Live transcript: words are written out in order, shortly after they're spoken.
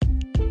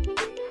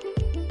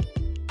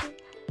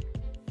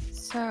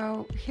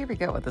So here we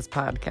go with this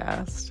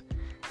podcast.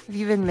 Have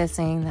you been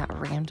missing that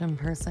random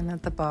person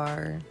at the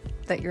bar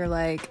that you're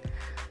like,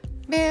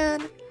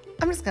 man,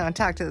 I'm just going to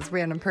talk to this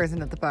random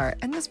person at the bar.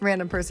 And this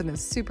random person is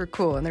super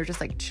cool. And they're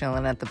just like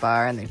chilling at the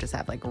bar and they just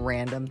have like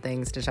random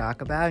things to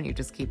talk about. And you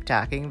just keep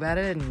talking about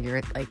it. And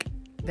you're like,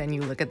 then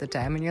you look at the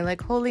time and you're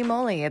like, holy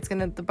moly,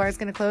 the bar's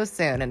going to close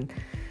soon.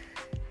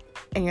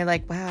 And you're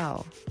like,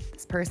 wow,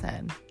 this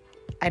person,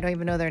 I don't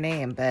even know their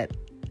name, but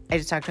I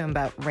just talked to him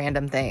about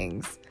random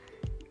things.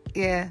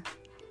 Yeah,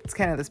 it's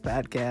kind of this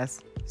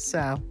podcast.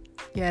 So,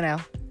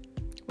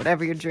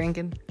 whatever you're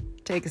drinking,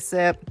 take a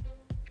sip.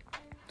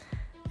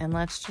 And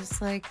let's just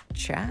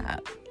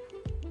chat.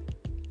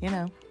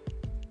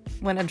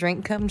 When a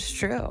drink comes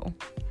true.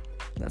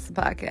 That's the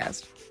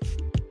podcast.